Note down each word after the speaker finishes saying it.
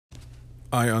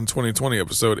Ion 2020,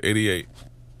 episode 88.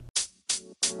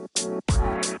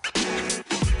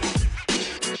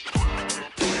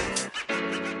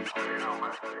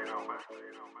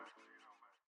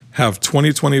 Have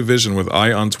 2020 vision with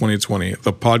Ion 2020,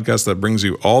 the podcast that brings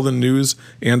you all the news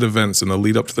and events in the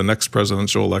lead up to the next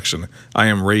presidential election. I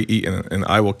am Ray Eaton, and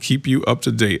I will keep you up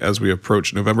to date as we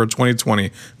approach November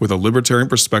 2020 with a libertarian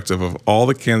perspective of all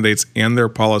the candidates and their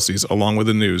policies along with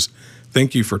the news.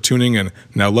 Thank you for tuning in.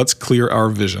 Now let's clear our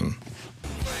vision.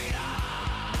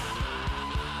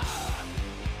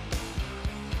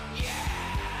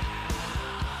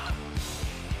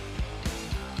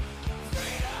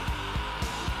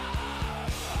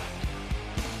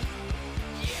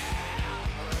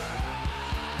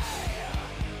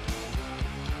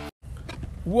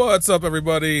 What's up,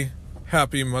 everybody?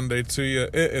 Happy Monday to you.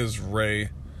 It is Ray,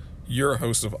 your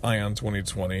host of Ion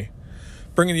 2020,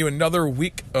 bringing you another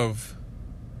week of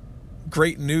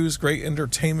great news, great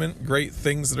entertainment, great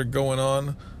things that are going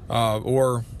on,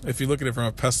 or if you look at it from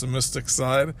a pessimistic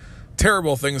side,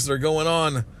 terrible things that are going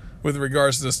on with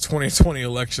regards to this 2020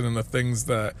 election and the things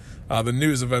that, the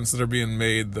news events that are being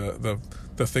made, the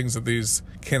things that these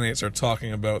candidates are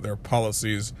talking about, their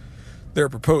policies, their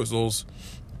proposals,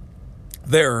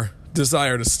 their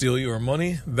desire to steal your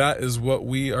money. That is what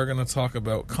we are going to talk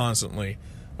about constantly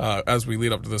as we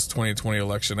lead up to this 2020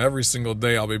 election. Every single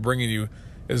day I'll be bringing you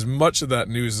as much of that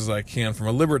news as I can from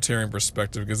a libertarian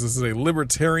perspective, because this is a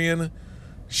libertarian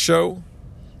show,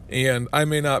 and I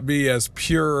may not be as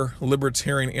pure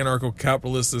libertarian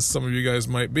anarcho-capitalist as some of you guys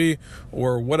might be,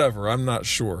 or whatever. I'm not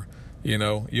sure. You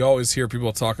know, you always hear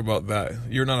people talk about that.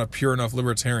 You're not a pure enough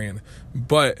libertarian.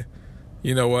 But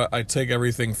you know what? I take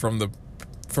everything from the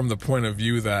point of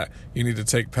view that you need to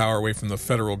take power away from the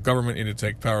federal government, you need to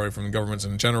take power away from governments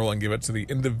in general and give it to the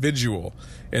individual.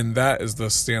 And that is the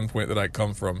standpoint that I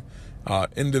come from.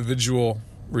 Individual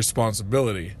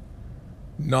responsibility,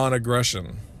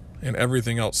 non-aggression, and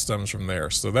everything else stems from there.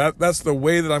 So that's the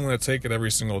way that I'm going to take it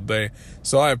every single day.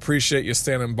 So I appreciate you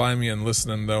standing by me and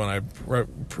listening, though, and I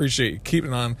appreciate you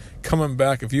keeping on, coming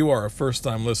back. If you are a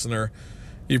first-time listener,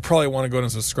 you probably want to go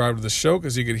and subscribe to the show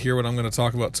because you could hear what I'm going to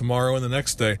talk about tomorrow and the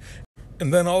next day.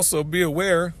 And then also be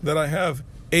aware that I have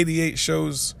 88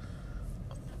 shows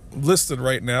listed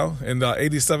right now and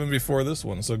 87 before this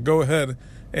one. So go ahead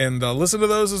and listen to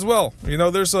those as well. You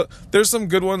know, there's some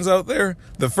good ones out there.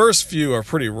 The first few are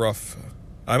pretty rough.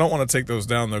 I don't want to take those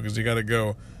down, though, because you got to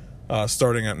go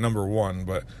starting at number 1.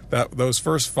 But those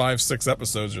first 5-6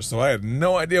 episodes or so, I had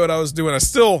no idea what I was doing. I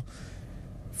still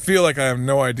feel like I have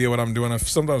no idea what I'm doing.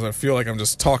 Sometimes I feel like I'm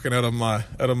just talking out of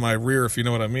my rear, if you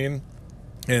know what I mean.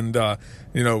 And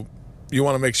you know, you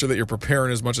want to make sure that you're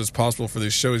preparing as much as possible for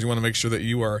these shows. You want to make sure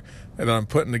that I'm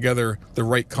putting together the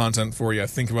right content for you. I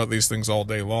think about these things all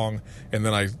day long, and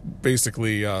then I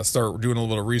basically start doing a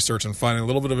little research and finding a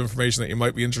little bit of information that you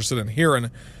might be interested in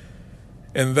hearing.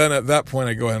 And then at that point,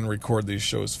 I go ahead and record these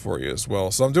shows for you as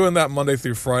well. So I'm doing that Monday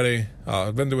through Friday.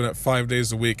 I've been doing it 5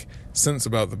 days a week since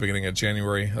about the beginning of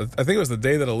January. I think it was the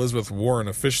day that Elizabeth Warren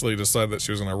officially decided that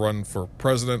she was going to run for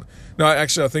president. No, I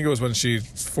think it was when she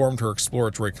formed her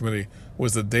exploratory committee,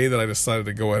 was the day that I decided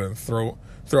to go ahead and throw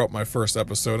out my first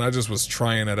episode. And I just was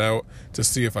trying it out to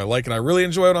see if I like it. I really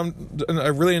enjoy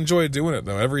doing it,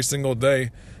 though, every single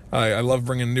day. I love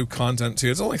bringing new content to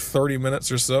you. It's only 30 minutes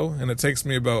or so, and it takes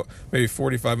me about maybe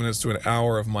 45 minutes to an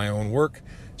hour of my own work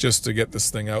just to get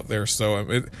this thing out there. So,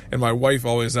 and my wife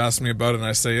always asks me about it, and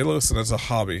I say, hey, listen, it's a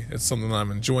hobby. It's something that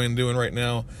I'm enjoying doing right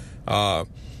now.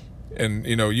 And,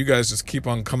 you know, you guys just keep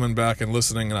on coming back and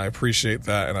listening, and I appreciate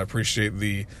that, and I appreciate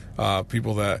the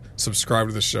people that subscribe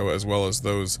to the show, as well as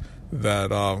those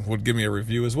that would give me a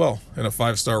review as well and a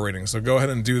 5-star rating. So go ahead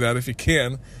and do that if you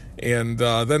can. And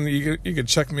then you can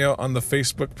check me out on the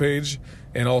Facebook page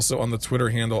and also on the Twitter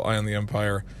handle, Ion the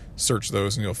Empire. Search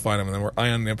those and you'll find them. And then we're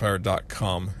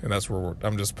iontheempire.com, and that's where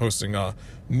I'm just posting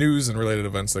news and related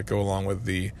events that go along with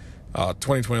the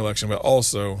 2020 election, but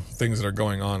also things that are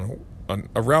going on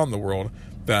around the world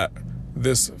that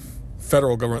this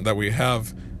federal government that we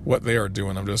have, what they are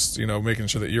doing. I'm just, making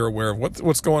sure that you're aware of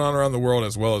what's going on around the world,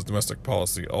 as well as domestic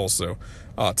policy also.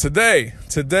 Today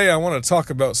I want to talk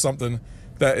about something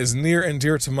that is near and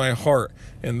dear to my heart,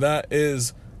 and that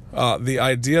is the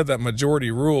idea that majority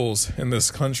rules in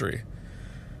this country.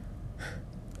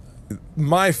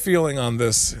 My feeling on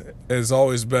this has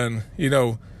always been,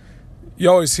 you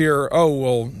always hear, oh,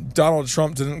 well, Donald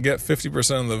Trump didn't get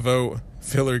 50% of the vote,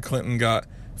 Hillary Clinton got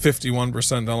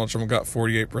 51%, Donald Trump got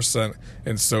 48%,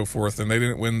 and so forth, and they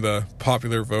didn't win the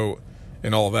popular vote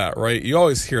and all that, right? You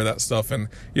always hear that stuff, and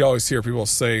you always hear people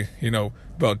say,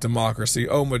 about democracy.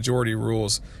 Oh, majority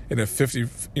rules. And if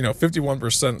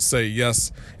 51% say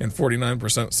yes and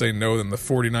 49% say no, then the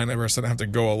 49% have to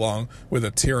go along with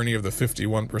the tyranny of the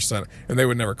 51%. And they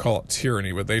would never call it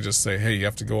tyranny, but they just say, hey, you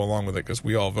have to go along with it because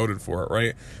we all voted for it,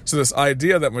 right? So this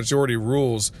idea that majority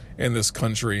rules in this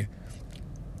country,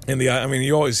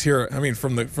 you always hear it.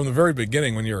 From the very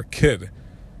beginning when you're a kid,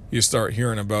 you start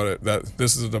hearing about it, that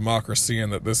this is a democracy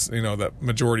and that this, that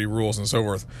majority rules and so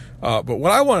forth. But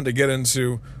what I wanted to get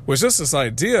into was just this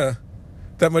idea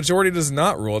that majority does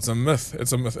not rule. It's a myth.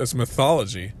 It's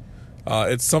mythology.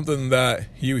 It's something that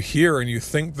you hear and you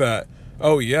think that,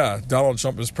 oh yeah, Donald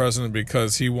Trump is president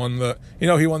because he won the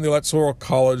Electoral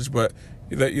College, but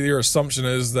that your assumption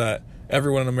is that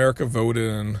everyone in America voted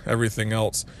and everything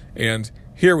else. And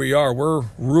here we are, we're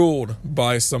ruled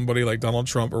by somebody like Donald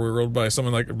Trump, or we're ruled by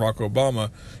someone like Barack Obama.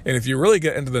 And if you really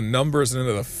get into the numbers and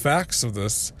into the facts of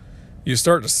this, you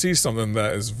start to see something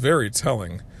that is very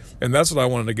telling. And that's what I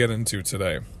wanted to get into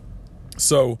today.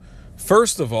 So,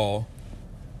 first of all,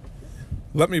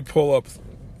 let me go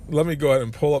ahead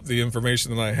and pull up the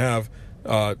information that I have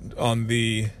on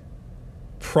the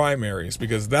primaries,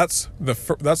 because that's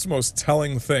the most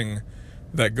telling thing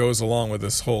that goes along with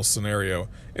this whole scenario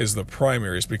is the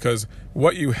primaries. Because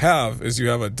what you have is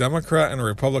a Democrat and a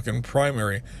Republican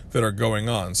primary that are going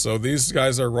on. So these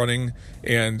guys are running,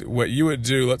 and what you would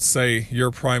do, let's say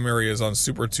your primary is on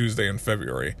Super Tuesday in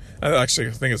February. I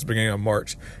think it's beginning of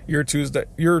March.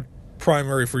 Your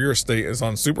primary for your state is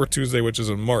on Super Tuesday, which is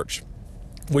in March.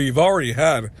 Well, you've already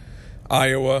had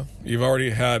Iowa, you've already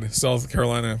had South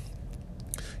Carolina,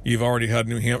 you've already had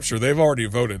New Hampshire. They've already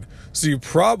voted. So you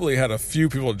probably had a few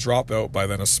people drop out by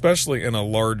then, especially in a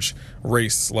large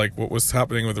race like what was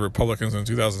happening with the Republicans in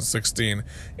 2016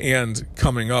 and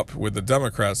coming up with the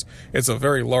Democrats. It's a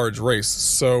very large race.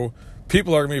 So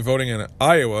people are going to be voting in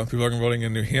Iowa. People are going to be voting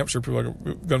in New Hampshire. People are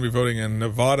going to be voting in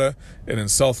Nevada and in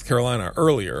South Carolina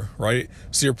earlier, right?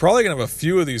 So you're probably going to have a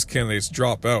few of these candidates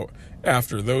drop out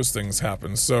after those things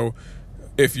happen. So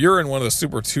if you're in one of the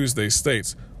Super Tuesday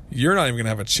states, you're not even going to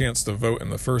have a chance to vote in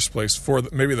the first place for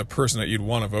maybe the person that you'd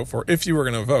want to vote for if you were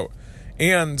going to vote.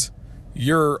 And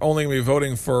you're only going to be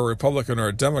voting for a Republican or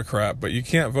a Democrat, but you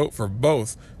can't vote for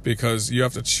both because you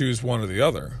have to choose one or the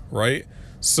other, right?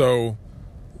 So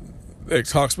it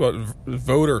talks about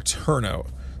voter turnout.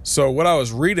 So what I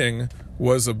was reading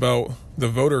was about the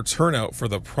voter turnout for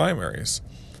the primaries.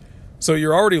 So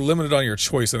you're already limited on your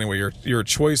choice anyway. Your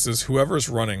choice is whoever's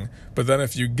running. But then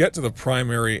if you get to the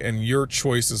primary and your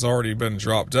choice has already been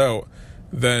dropped out,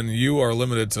 then you are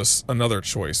limited to another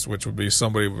choice, which would be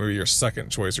somebody, maybe your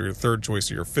second choice or your third choice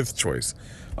or your fifth choice.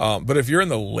 But if you're in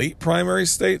the late primary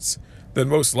states, then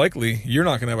most likely you're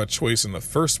not going to have a choice in the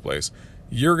first place.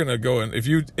 You're going to go and if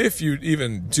you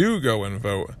even do go and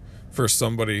vote for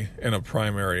somebody in a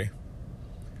primary,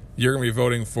 you're going to be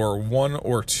voting for one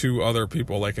or two other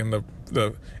people. Like in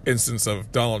the instance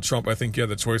of Donald Trump, I think you had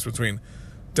the choice between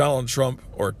Donald Trump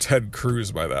or Ted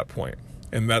Cruz by that point,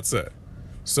 and that's it.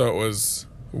 So it was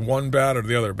one bad or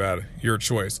the other bad, your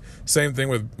choice. Same thing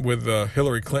with the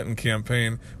Hillary Clinton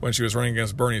campaign when she was running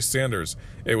against Bernie Sanders.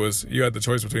 It was, you had the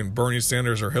choice between Bernie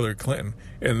Sanders or Hillary Clinton,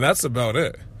 and that's about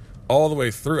it. All the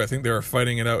way through, I think they were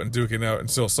fighting it out and duking it out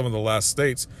until some of the last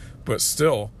states, but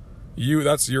still,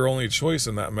 that's your only choice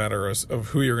in that matter of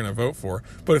who you're going to vote for.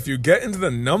 But if you get into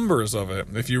the numbers of it,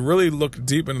 if you really look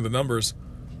deep into the numbers,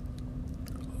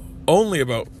 only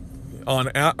about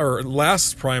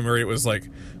last primary, it was like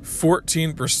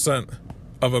 14%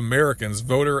 of Americans,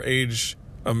 voter age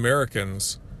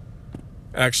Americans,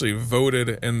 actually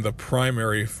voted in the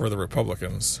primary for the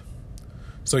Republicans.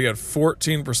 So you had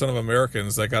 14% of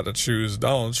Americans that got to choose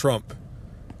Donald Trump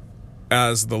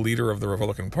as the leader of the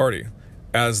Republican Party,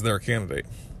 as their candidate.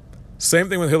 Same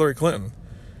thing with Hillary Clinton.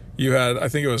 You had, I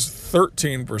think it was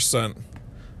 13%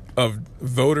 of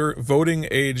voting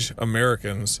age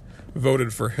Americans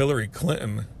voted for Hillary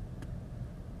Clinton,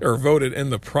 or voted in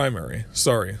the primary.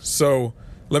 Sorry. So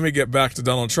let me get back to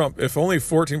Donald Trump. If only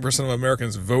 14% of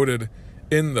Americans voted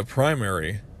in the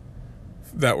primary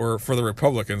that were for the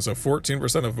Republicans, so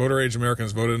 14% of voter age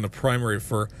Americans voted in the primary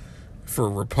for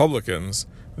Republicans,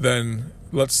 then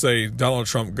let's say Donald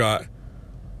Trump got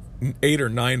 8 or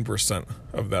 9%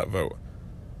 of that vote.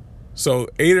 So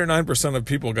 8 or 9% of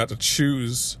people got to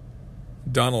choose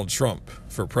Donald Trump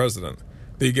for president.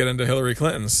 Then you get into Hillary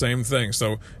Clinton, same thing.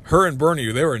 So her and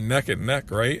Bernie, they were neck and neck,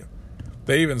 right?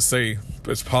 They even say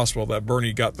it's possible that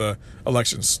Bernie got the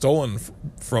election stolen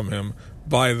from him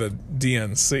by the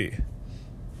DNC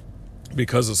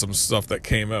because of some stuff that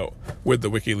came out with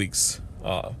the WikiLeaks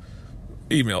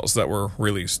emails that were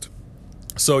released.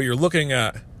 So you're looking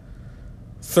at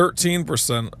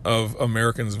 13% of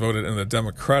Americans voted in the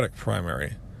Democratic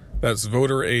primary. That's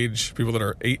voter age, people that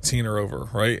are 18 or over,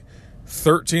 right?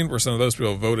 13% of those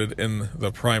people voted in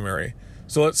the primary.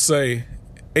 So let's say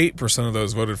 8% of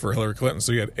those voted for Hillary Clinton.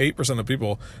 So you had 8% of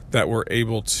people that were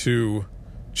able to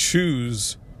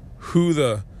choose who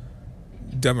the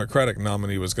Democratic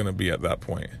nominee was going to be at that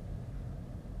point.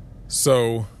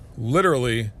 So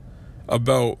literally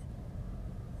about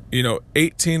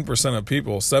 18% of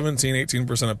people,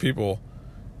 18% of people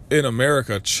in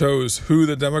America chose who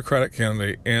the Democratic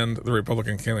candidate and the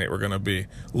Republican candidate were going to be.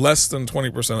 Less than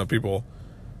 20% of people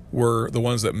were the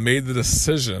ones that made the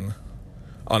decision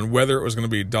on whether it was going to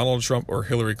be Donald Trump or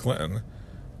Hillary Clinton,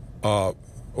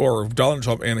 or Donald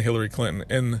Trump and Hillary Clinton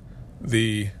in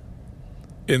the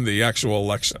actual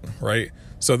election, right?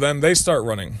 So then they start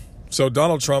running. So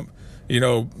Donald Trump,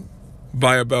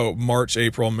 by about March,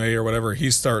 April, May, or whatever, he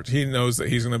knows that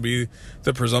he's going to be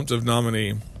the presumptive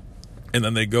nominee, and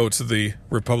then they go to the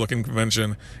Republican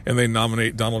convention and they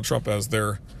nominate Donald Trump as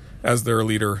their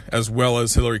leader, as well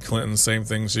as Hillary Clinton. Same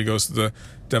thing. She goes to the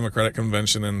Democratic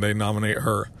convention and they nominate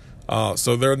her.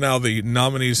 So they're now the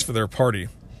nominees for their party.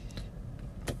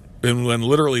 And when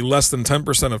literally less than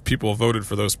 10% of people voted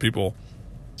for those people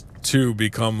to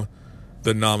become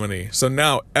the nominee. So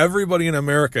now everybody in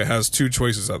America has two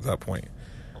choices at that point.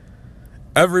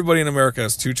 Everybody in America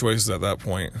has two choices at that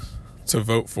point to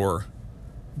vote for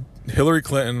Hillary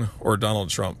Clinton or Donald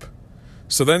Trump.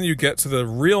 So then you get to the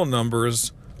real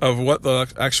numbers of what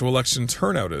the actual election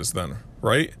turnout is then,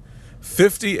 right?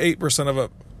 58%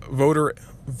 of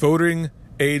voting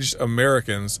aged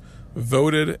Americans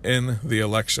voted in the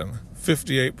election.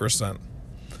 58%.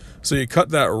 So you cut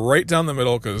that right down the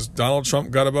middle, because Donald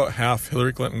Trump got about half,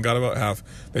 Hillary Clinton got about half.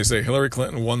 They say Hillary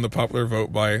Clinton won the popular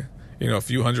vote by, a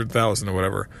few 100,000 or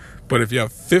whatever. But if you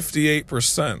have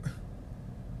 58%,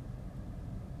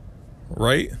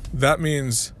 right? That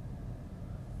means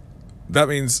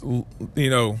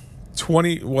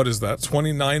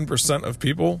 29% of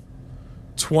people,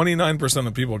 29%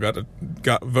 of people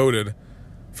got voted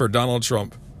for Donald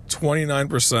Trump.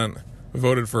 29%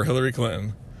 voted for Hillary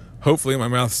Clinton. Hopefully my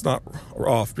math's not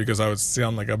off, because I would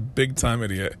sound like a big time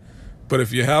idiot. But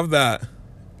if you have that,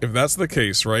 if that's the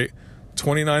case, right?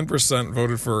 29%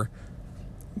 voted for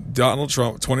Donald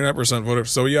Trump, 29% voted.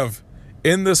 So you have,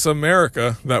 in this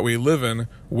America that we live in,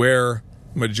 where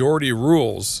majority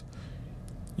rules,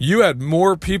 you had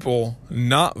more people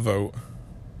not vote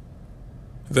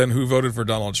than who voted for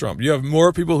Donald Trump. You have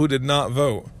more people who did not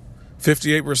vote.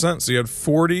 58%. So you had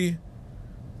 42%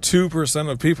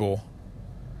 of people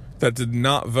that did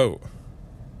not vote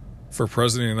for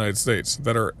President of the United States,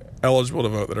 that are eligible to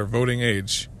vote, that are voting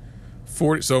age.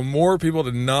 So more people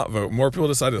did not vote. More people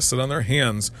decided to sit on their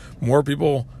hands. More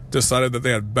people decided that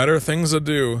they had better things to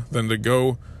do than to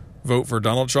go vote for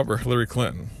Donald Trump or Hillary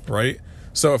Clinton, right?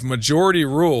 So if majority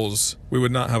rules, we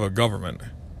would not have a government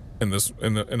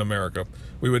in America.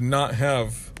 We would not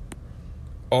have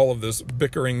all of this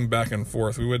bickering back and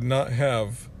forth. We would not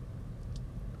have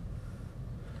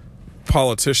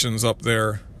politicians up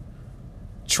there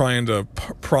trying to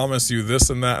promise you this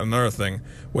and that and another thing.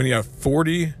 When you have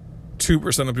 42%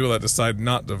 of people that decide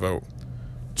not to vote,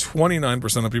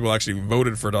 29% of people actually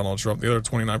voted for Donald Trump, the other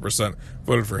 29%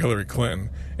 voted for Hillary Clinton,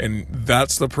 and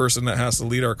that's the person that has to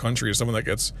lead our country, is someone that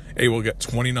gets able to get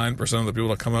 29% of the people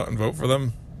to come out and vote for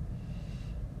them.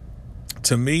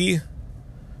 To me,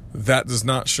 that does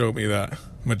not show me that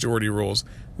majority rules.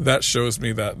 That shows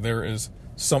me that there is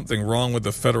something wrong with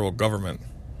the federal government.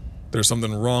 There's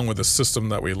something wrong with the system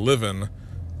that we live in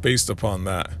based upon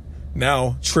that.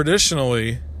 Now,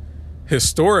 traditionally,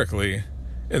 historically,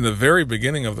 in the very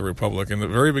beginning of the Republic, in the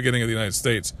very beginning of the United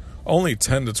States, only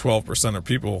 10 to 12% of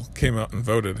people came out and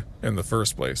voted in the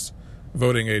first place.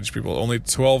 Voting age people, only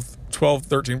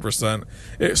 13%.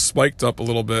 It spiked up a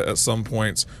little bit at some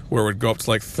points where it would go up to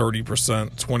like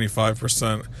 30%,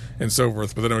 25%, and so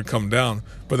forth, but then it would come down.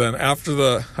 But then after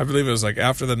I believe it was like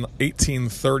after the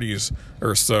 1830s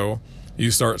or so,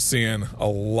 you start seeing a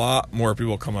lot more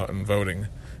people come out and voting.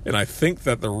 And I think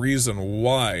that the reason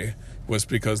why was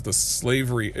because the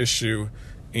slavery issue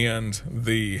and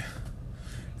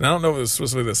I don't know if it was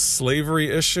specifically the slavery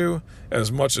issue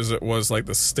as much as it was like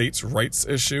the states' rights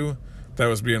issue that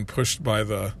was being pushed by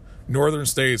the northern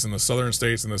states and the southern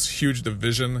states, and this huge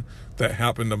division that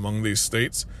happened among these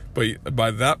states. But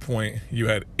by that point, you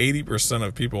had 80%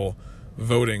 of people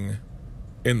voting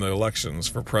in the elections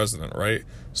for president, right?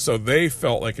 So they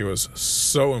felt like it was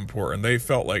so important. They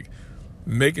felt like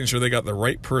making sure they got the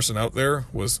right person out there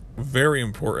was very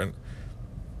important,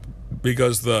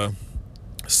 because the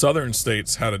southern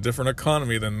states had a different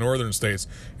economy than northern states,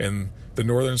 and the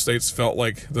northern states felt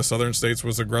like the southern states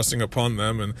was aggressing upon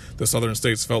them, and the southern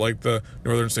states felt like the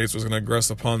northern states was going to aggress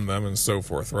upon them, and so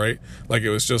forth, right? Like, it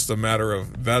was just a matter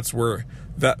of, that's where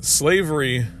that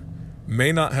slavery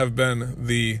may not have been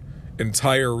the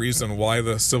entire reason why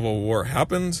the Civil War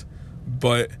happened,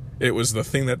 but it was the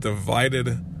thing that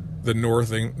divided the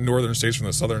northern states from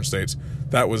the southern states.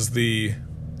 That was the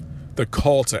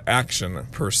call to action,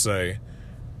 per se,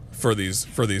 for these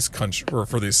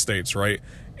states, right?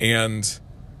 And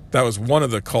that was one of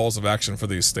the calls of action for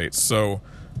these states. So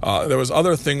there was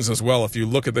other things as well. If you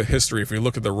look at the history, if you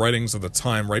look at the writings of the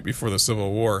time right before the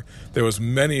Civil War, there was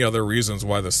many other reasons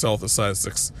why the South decided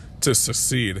to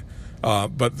secede.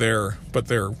 But they're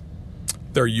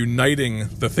uniting,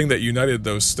 the thing that united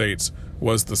those states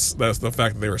was the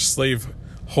fact that they were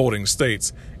slave-holding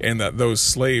states, and that those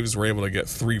slaves were able to get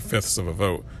 3/5 of a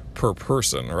vote per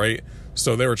person, right?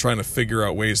 So they were trying to figure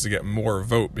out ways to get more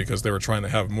vote because they were trying to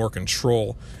have more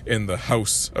control in the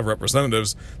House of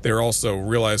Representatives. They were also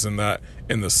realizing that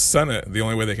in the Senate, the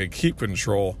only way they could keep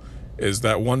control is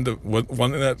that one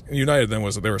that united them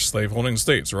was that they were slave-holding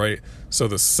states, right? So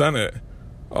the Senate,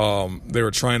 they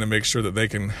were trying to make sure that they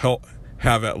can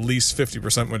have at least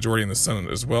 50% majority in the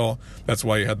Senate as well. That's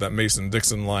why you had that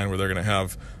Mason-Dixon line where they're going to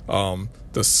have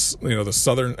the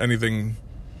Southern anything.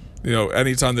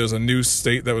 Anytime there's a new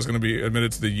state that was going to be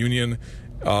admitted to the Union,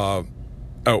 out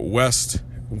west,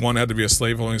 one had to be a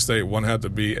slave-holding state, one had to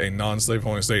be a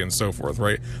non-slave-holding state, and so forth,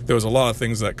 right? There was a lot of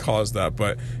things that caused that.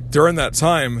 But during that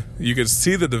time, you could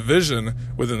see the division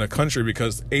within the country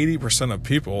because 80% of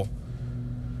people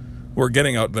were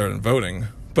getting out there and voting.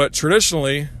 But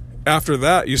traditionally, after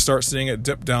that, you start seeing it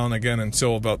dip down again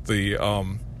until about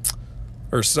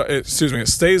it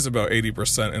stays about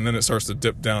 80%, and then it starts to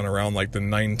dip down around like the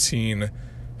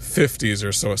 1950s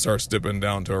or so. It starts dipping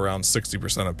down to around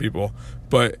 60% of people.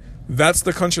 But that's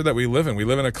the country that we live in. We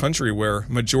live in a country where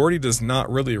majority does not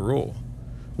really rule.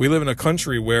 We live in a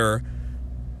country where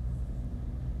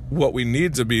what we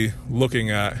need to be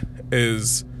looking at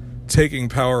is taking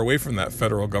power away from that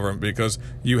federal government, because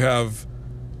you have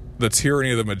the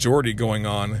tyranny of the majority going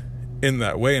on in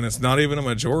that way, and it's not even a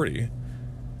majority.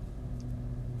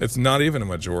 It's not even a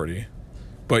majority.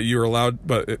 But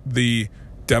the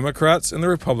Democrats and the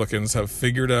Republicans have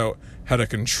figured out how to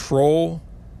control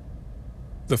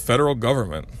the federal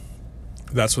government.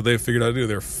 That's what they've figured out to do.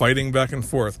 They're fighting back and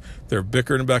forth. They're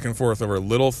bickering back and forth over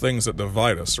little things that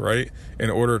divide us, right? In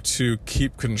order to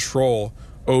keep control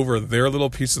over their little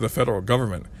piece of the federal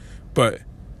government. But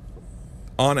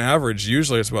on average,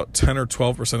 usually it's about 10 or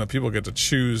 12% of people get to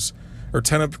choose, or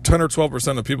 10 or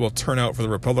 12% of people turn out for the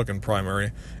Republican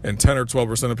primary, and 10 or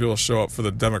 12% of people show up for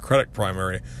the Democratic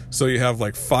primary. So you have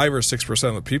like 5 or 6%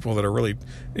 of the people that are really,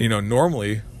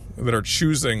 normally that are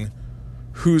choosing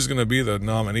who's going to be the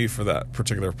nominee for that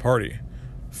particular party.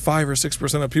 5 or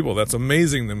 6% of people. That's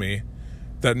amazing to me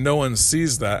that no one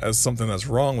sees that as something that's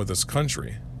wrong with this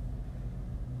country.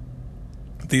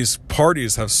 These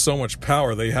parties have so much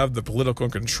power. They have the political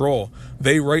control.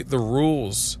 They write the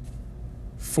rules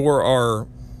for our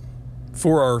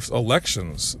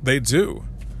elections. They do.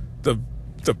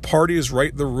 The parties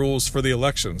write the rules for the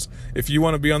elections. If you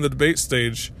want to be on the debate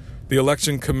stage, the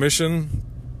election commission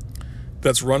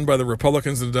that's run by the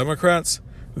Republicans and the Democrats,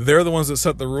 they're the ones that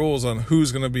set the rules on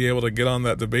who's going to be able to get on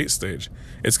that debate stage.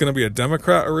 It's going to be a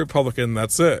Democrat or Republican,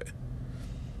 that's it.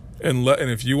 And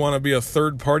if you want to be a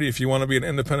third party, if you want to be an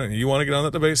independent, and you want to get on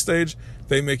that debate stage,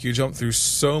 they make you jump through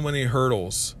so many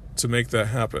hurdles to make that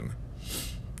happen.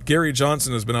 Gary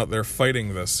Johnson has been out there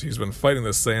fighting this. He's been fighting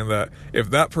this, saying that if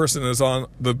that person is on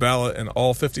the ballot in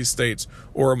all 50 states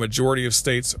or a majority of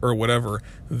states or whatever,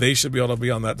 they should be able to be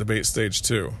on that debate stage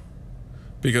too.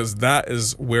 Because that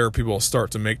is where people start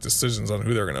to make decisions on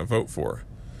who they're going to vote for.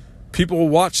 People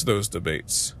watch those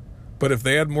debates. But if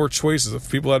they had more choices, if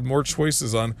people had more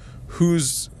choices on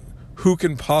who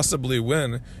can possibly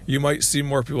win, you might see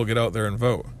more people get out there and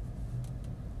vote.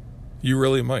 You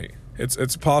really might.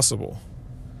 It's possible.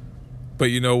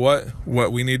 But you know what?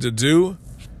 What we need to do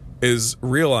is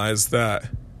realize that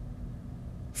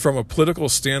from a political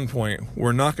standpoint,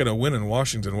 we're not going to win in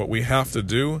Washington. What we have to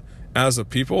do as a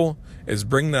people is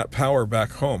bring that power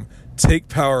back home. Take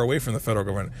power away from the federal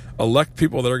government. Elect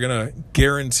people that are going to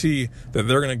guarantee that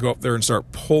they're going to go up there and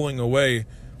start pulling away,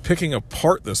 picking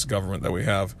apart this government that we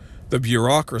have. The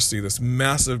bureaucracy, this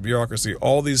massive bureaucracy,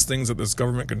 all these things that this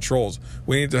government controls.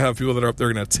 We need to have people that are up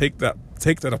there going to take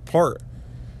that apart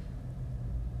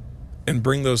and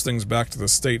bring those things back to the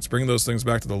states, bring those things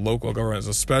back to the local governments,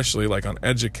 especially like on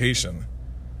education.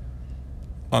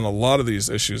 on a lot of these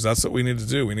issues. That's what we need to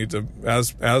do. We need to,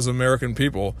 as American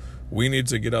people, we need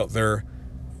to get out there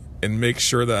and make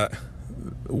sure that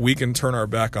we can turn our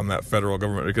back on that federal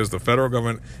government, because the federal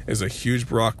government is a huge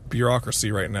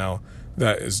bureaucracy right now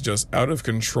that is just out of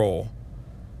control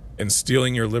and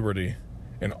stealing your liberty.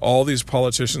 And all these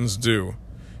politicians do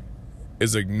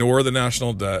is ignore the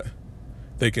national debt.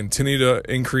 They continue to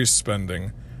increase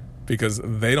spending because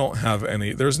they don't have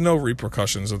any, there's no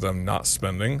repercussions of them not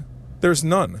spending. There's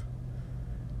none.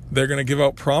 They're going to give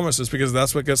out promises because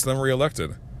that's what gets them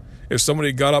reelected. If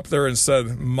somebody got up there and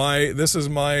said, this is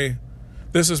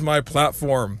my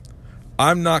platform,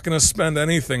 I'm not going to spend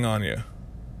anything on you,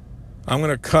 I'm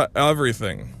going to cut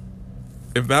everything.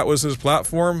 If that was his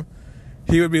platform,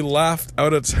 he would be laughed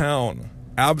out of town.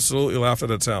 Absolutely laughed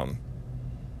out of town.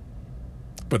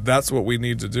 But that's what we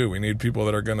need to do. We need people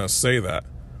that are going to say that.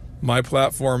 My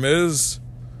platform is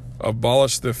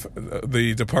abolish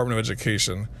the Department of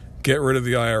Education, get rid of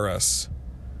the IRS,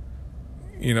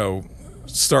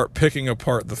 start picking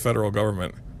apart the federal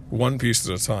government one piece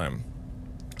at a time.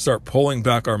 Start pulling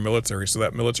back our military so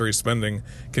that military spending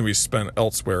can be spent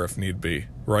elsewhere if need be,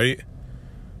 right?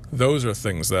 Those are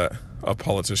things that a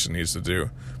politician needs to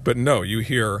do. But no, you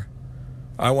hear,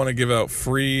 I want to give out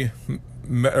free,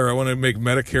 or I want to make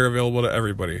Medicare available to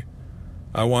everybody.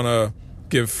 I want to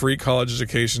give free college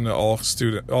education to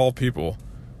all people.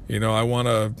 I want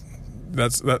to,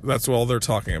 that's all they're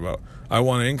talking about. I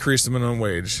want to increase the minimum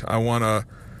wage. I want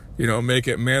to, make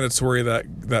it mandatory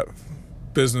that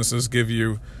businesses give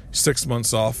you 6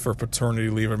 months off for paternity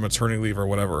leave or maternity leave or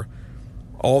whatever.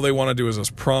 All they want to do is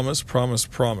just promise.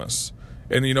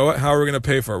 And you know what? How are we going to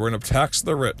pay for it? We're going to tax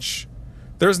the rich.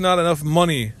 There's not enough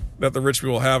money that the rich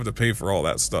people have to pay for all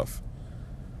that stuff.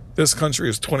 This country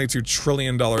is $22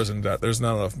 trillion in debt. There's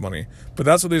not enough money. But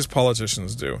that's what these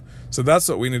politicians do. So that's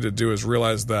what we need to do, is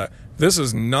realize that this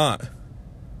is not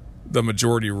the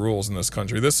majority rules in this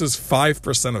country. This is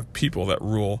 5% of people that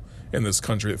rule in this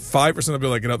country. 5% of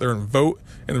people that get out there and vote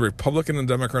in the Republican and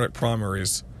Democratic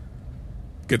primaries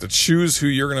get to choose who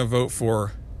you're going to vote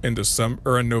for in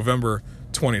November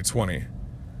 2020.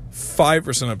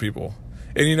 5% of people.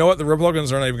 And you know what? The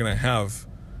Republicans are not even going to have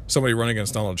somebody run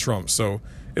against Donald Trump. So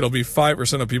it'll be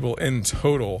 5% of people in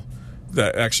total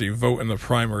that actually vote in the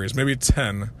primaries. Maybe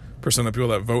 10% of people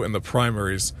that vote in the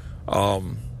primaries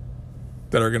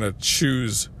that are going to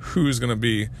choose who's going to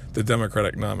be the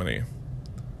Democratic nominee.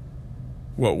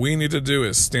 What we need to do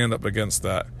is stand up against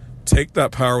that. Take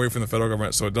that power away from the federal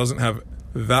government so it doesn't have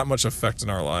that much effect in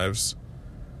our lives.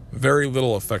 Very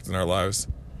little effect in our lives.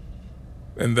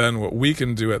 And then what we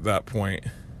can do at that point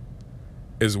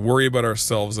is worry about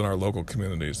ourselves and our local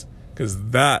communities,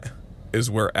 because that is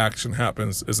where action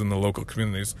happens, is in the local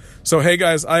communities. So hey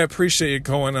guys, I appreciate you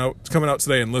coming out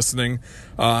today and listening.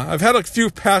 I've had a few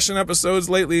passion episodes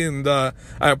lately, and I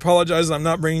apologize I'm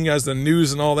not bringing you guys the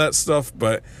news and all that stuff,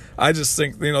 but I just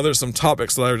think there's some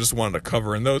topics that I just wanted to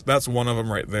cover, and that's one of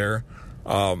them right there.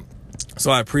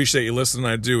 So I appreciate you listening.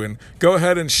 I do. And go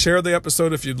ahead and share the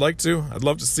episode if you'd like to. I'd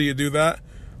love to see you do that.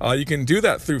 You can do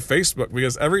that through Facebook,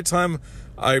 because every time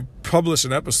I publish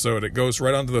an episode, it goes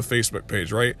right onto the Facebook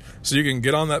page, right? So you can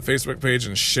get on that Facebook page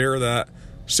and share that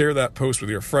post with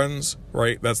your friends,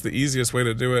 right? That's the easiest way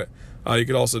to do it. You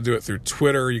could also do it through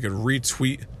Twitter. You could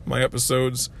retweet my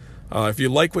episodes. If you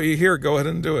like what you hear, go ahead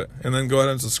and do it. And then go ahead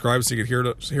and subscribe so you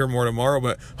can hear more tomorrow.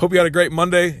 But hope you had a great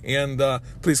Monday, and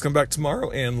please come back tomorrow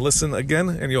and listen again,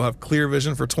 and you'll have clear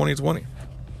vision for 2020.